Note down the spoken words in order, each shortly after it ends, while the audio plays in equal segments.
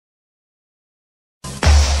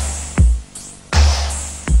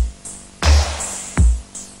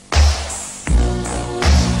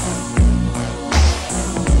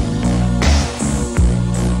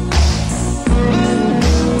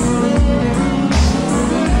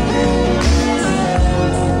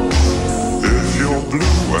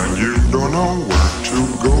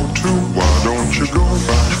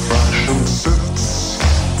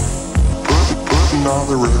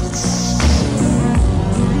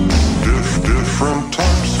different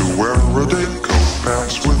types who wear a day coat,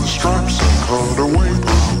 pants with stripes and cutaway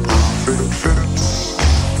perfect fits.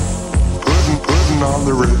 Puttin on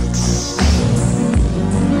the Ritz.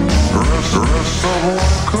 Dress up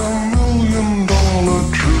like $1,000,000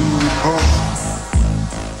 trooper.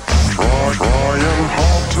 Trying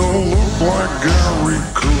hard to look like Gary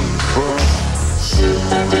Cooper.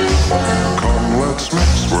 Come, let's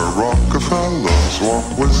mix where Rockefellers walk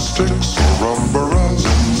with sticks or umbrellas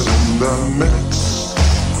in the mix.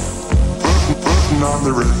 Puttin on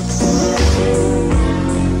the Ritz.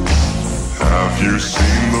 Have you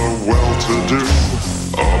seen the well-to-do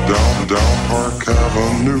down Park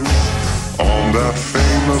Avenue on that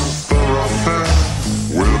famous thoroughfare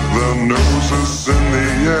with their noses in the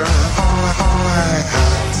air? High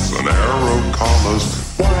hats and arrow collars,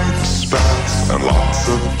 white spats and lots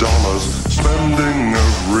of dollars, spending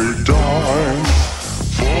every dime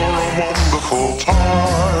for a wonderful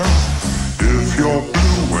time. If you're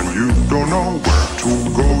blue and you don't know where to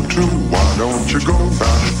go to, why don't you go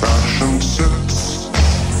fashion sits?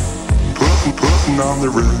 Puttin on the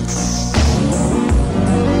Ritz.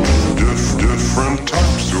 Different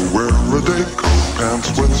types who wear a day coat, pants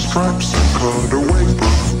with stripes and cutaway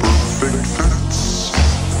perfect fits.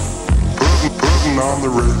 Puttin on the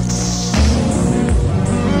Ritz.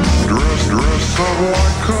 Dress up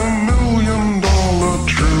like $1,000,000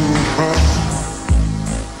 trooper.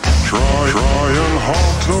 Trying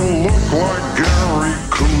hard to look like Gary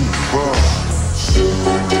Cooper.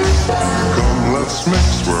 Come, let's mix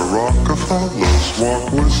where Rockefellers walk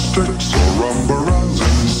with sticks or umbrellas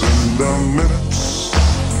in the mix.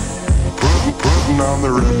 Puttin on the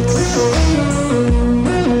Ritz.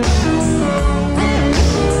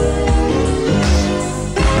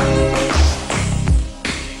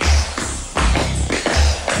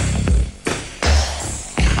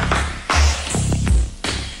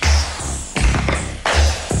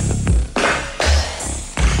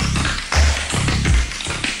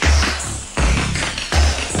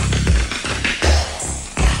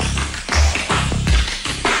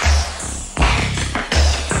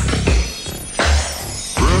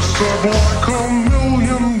 Up like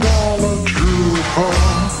 $1,000,000 trooper.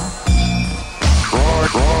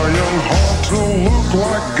 Trying hard to look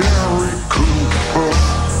like Gary Cooper.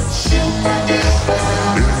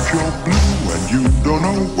 If you're blue and you don't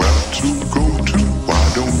know where to go to, why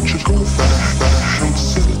don't you go fashion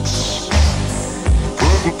sits?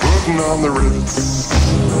 Puttin on the Ritz.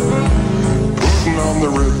 Puttin on the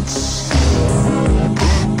Ritz.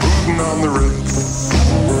 Puttin on the Ritz.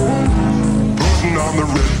 Puttin on the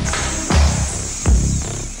Ritz.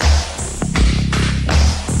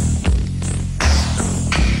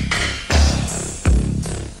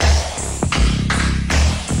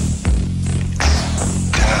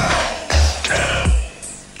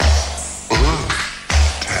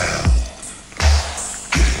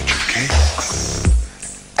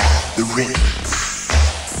 The Ritz.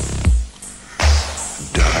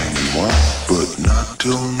 Dining white, but not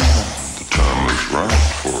till now. The time is right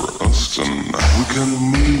for us tonight. We can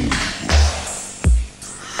move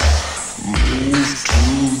to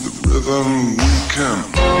the rhythm. We can